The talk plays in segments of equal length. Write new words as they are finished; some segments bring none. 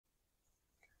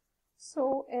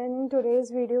So in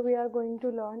today's video, we are going to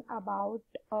learn about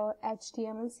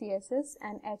HTML, CSS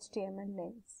and HTML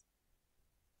links.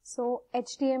 So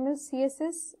HTML,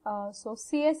 CSS,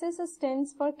 CSS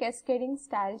stands for Cascading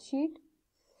Style Sheet.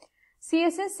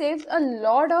 CSS saves a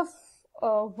lot of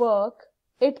work.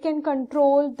 It can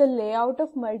control the layout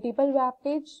of multiple web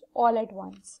pages all at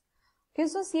once. Okay,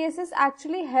 so CSS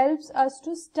actually helps us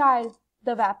to style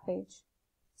the web page,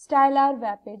 style our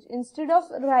web page. Instead of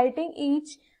writing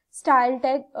each style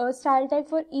tag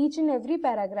for each and every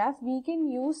paragraph, we can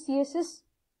use CSS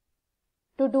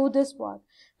to do this work,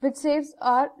 which saves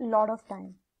a lot of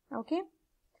time. Okay,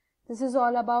 this is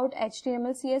all about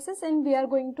HTML, CSS, and we are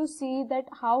going to see that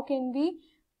how can we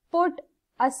put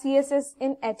a CSS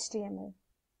in HTML.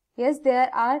 Yes, there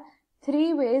are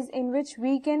 3 ways in which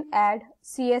we can add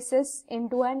CSS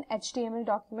into an HTML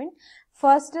document.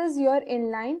 First is your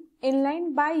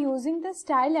inline by using the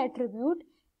style attribute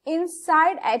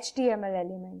inside HTML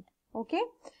element. Okay,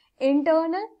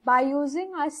 internal by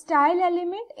using a style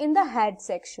element in the head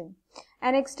section,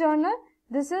 and external,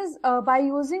 this is by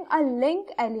using a link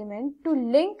element to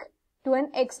link to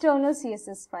an external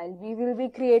CSS file. We will be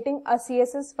creating a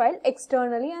CSS file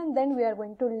externally and then we are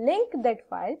going to link that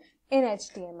file in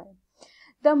HTML.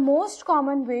 The most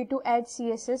common way to add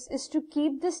CSS is to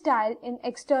keep the style in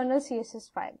external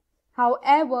CSS file.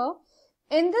 However,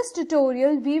 in this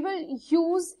tutorial, we will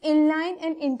use inline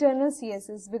and internal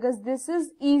CSS because this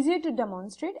is easier to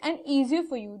demonstrate and easier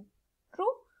for you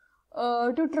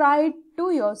to try it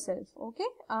to yourself. Okay,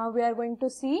 we are going to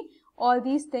see all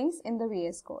these things in the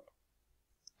VS Code.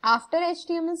 After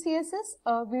HTML,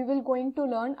 CSS, we will going to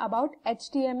learn about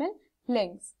HTML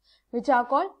links, which are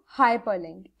called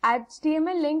hyperlink.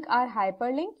 HTML link are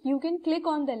hyperlink. You can click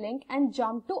on the link and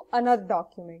jump to another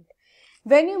document.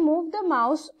 When you move the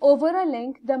mouse over a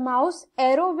link, the mouse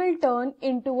arrow will turn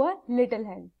into a little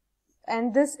head.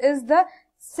 And this is the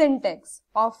syntax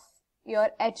of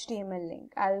your HTML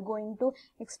link. I'm going to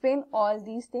explain all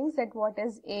these things, that what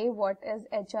is A, what is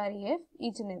href,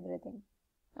 each and everything.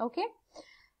 Okay.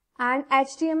 And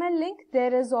HTML link,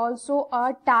 there is also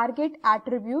a target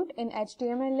attribute in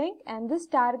HTML link, and this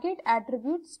target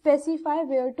attribute specify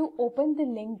where to open the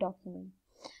link document.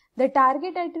 The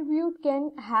target attribute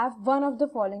can have one of the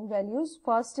following values.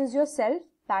 First is your self,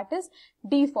 that is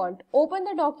default. Open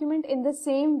the document in the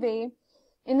same way,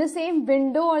 in the same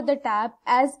window or the tab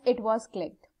as it was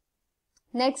clicked.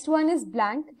 Next one is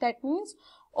blank, that means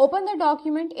open the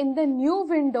document in the new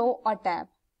window or tab.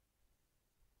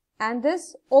 And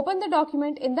this, open the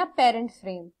document in the parent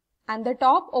frame. And the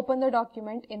top, open the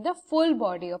document in the full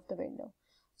body of the window.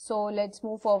 So let's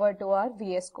move forward to our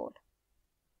VS Code.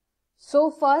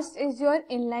 So first is your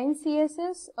inline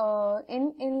CSS.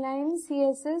 In inline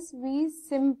CSS, we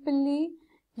simply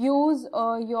use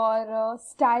your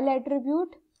style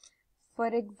attribute. For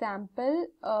example,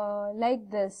 like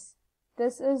this.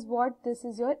 This is your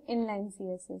inline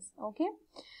CSS. Okay.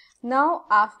 Now,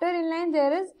 after inline,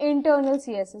 there is internal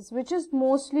CSS, which is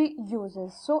mostly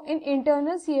uses. So, in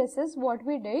internal CSS, what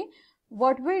we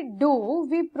do,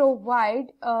 we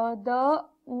provide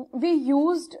we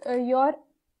used your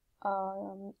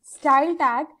style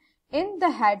tag in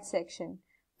the head section.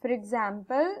 For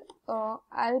example,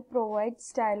 I'll provide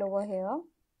style over here.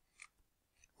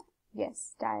 Yes,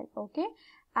 style. Okay.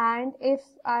 And if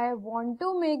I want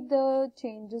to make the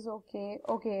changes,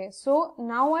 okay, so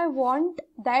now I want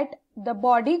that the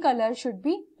body color should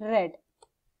be red.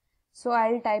 So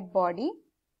I'll type body,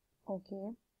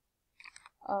 okay,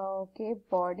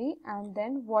 body, and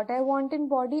then what I want in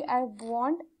body, I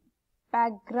want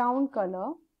background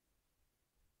color,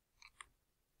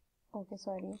 okay,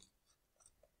 sorry,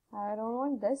 I don't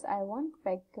want this, I want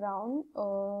background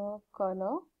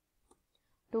color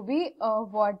to be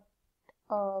what?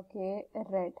 Okay,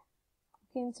 red.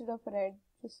 Okay, instead of red,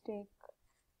 just take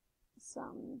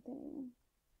something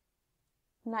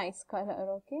nice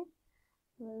color. Okay,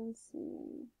 we'll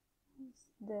see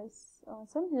this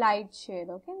some light shade.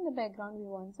 Okay, in the background we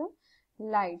want some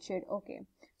light shade. Okay,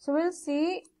 so we'll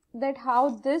see that how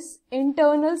this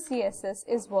internal CSS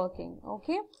is working.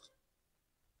 Okay.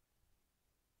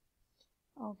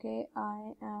 Okay,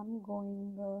 I am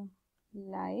going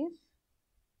live.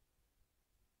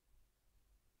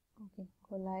 Okay,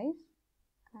 go live,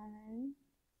 and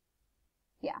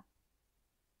yeah,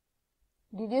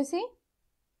 did you see?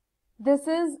 This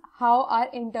is how our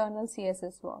internal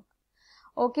CSS work.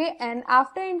 Okay, and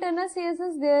after internal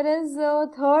CSS, there is a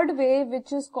third way,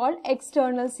 which is called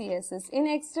external CSS. In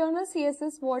external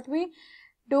CSS, what we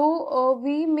do,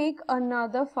 we make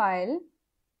another file.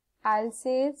 I'll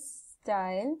say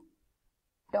style.css,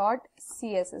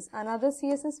 another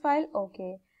CSS file.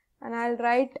 Okay. and I'll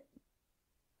write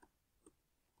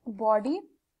body.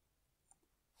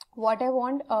 What I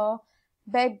want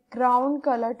background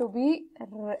color to be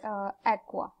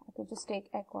aqua. Okay, just take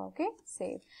aqua. Okay,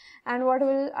 save. And what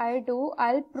will I do?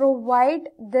 I'll provide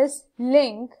this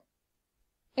link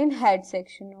in head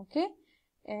section. Okay,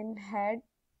 in head.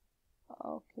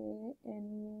 Okay,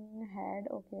 in head.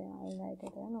 Okay, I'll write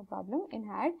it there, no problem. In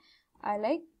head, I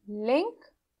like link.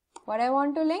 What I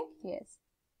want to link? Yes.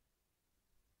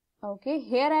 Okay,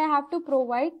 here I have to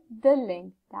provide the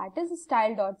link. That is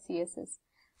style.css.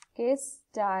 Okay,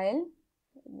 style.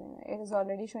 It is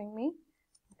already showing me.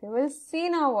 Okay, we'll see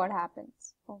now what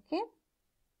happens. Okay.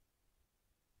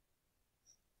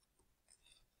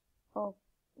 Oh,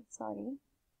 sorry.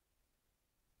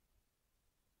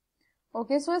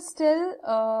 Okay, so still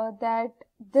that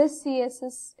this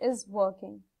CSS is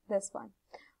working, this one.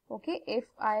 Okay, if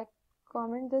I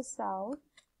comment this out,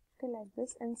 okay, like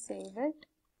this and save it,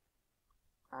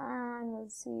 and we'll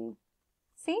see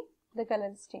the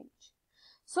colors change.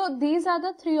 So these are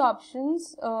the three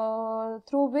options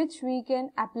through which we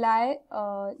can apply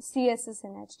CSS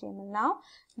in HTML. Now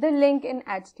the link in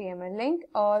HTML, link,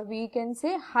 or we can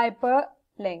say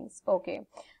hyperlinks. Okay,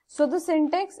 so the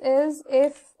syntax is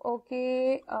if,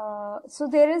 okay, so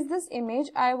there is this image,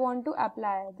 I want to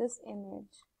apply this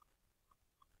image.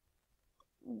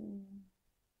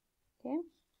 Okay,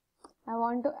 I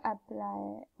want to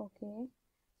apply. Okay,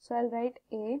 so I'll write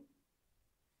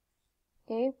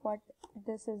what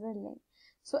this is a link.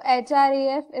 So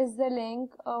href is the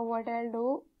link. What I'll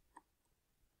do,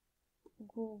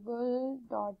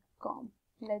 google.com.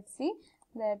 Let's see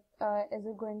that is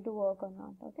it going to work or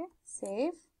not. Okay,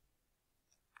 save.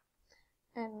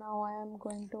 And now I am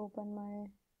going to open my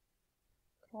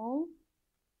Chrome.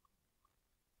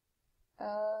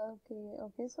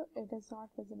 Okay, so it is not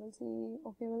visible. See,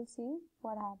 okay, we'll see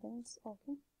what happens.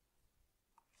 Okay.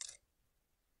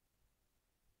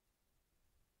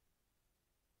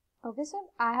 Okay, so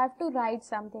I have to write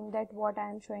something that what I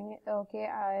am showing. Okay,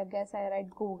 I guess I write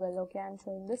Google. Okay, I am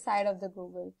showing the side of the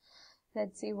Google.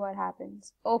 Let's see what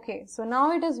happens. Okay, so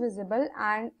now it is visible,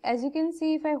 and as you can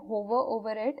see, if I hover over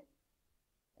it,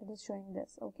 it is showing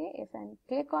this. Okay, if I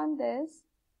click on this,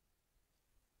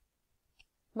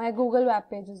 my Google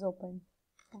web page is open.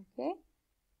 Okay,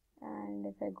 and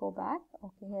if I go back,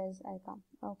 okay, here's I come.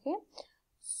 Okay,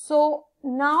 so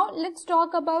now let's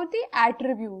talk about the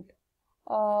attribute.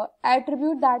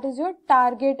 Attribute, that is your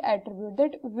target attribute,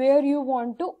 that where you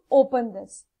want to open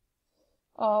this,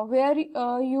 where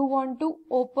you want to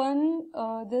open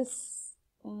this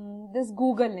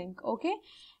Google link.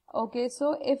 Okay,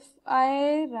 so if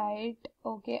I write,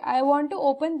 okay, I want to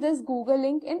open this Google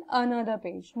link in another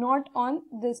page, not on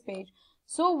this page.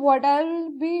 So what I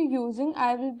will be using,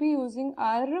 I will be using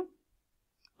our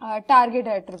target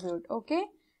attribute. Okay,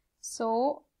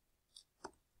 so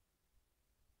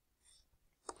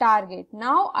target.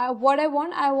 Now what I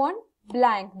want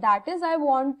blank, that is I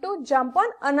want to jump on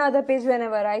another page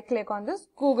whenever I click on this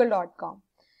google.com.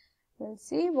 We'll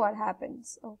see what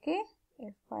happens. Okay,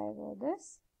 if I go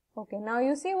this, okay, now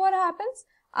you see what happens,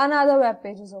 another web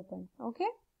page is open. Okay,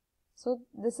 so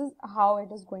this is how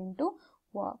it is going to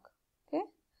work. Okay,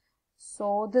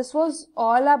 so this was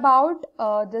all about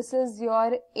this is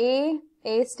your A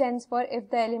stands for if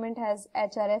the element has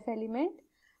href element.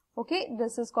 Okay,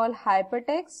 this is called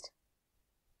hypertext,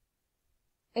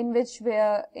 in which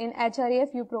where in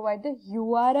href you provide the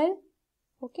URL.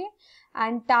 Okay,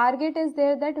 and target is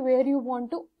there, that where you want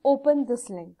to open this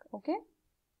link. Okay,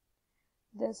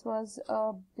 this was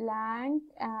a blank,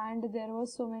 and there were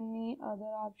so many other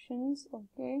options.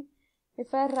 Okay,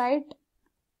 if I write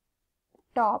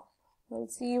top, we'll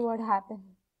see what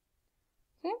happens.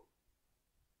 Okay,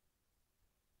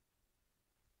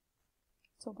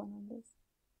 let's open on this.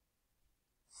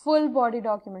 Full body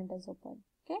document is open.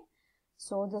 Okay,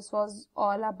 so this was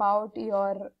all about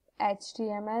your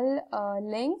HTML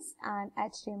links and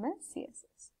HTML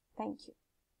CSS. Thank you.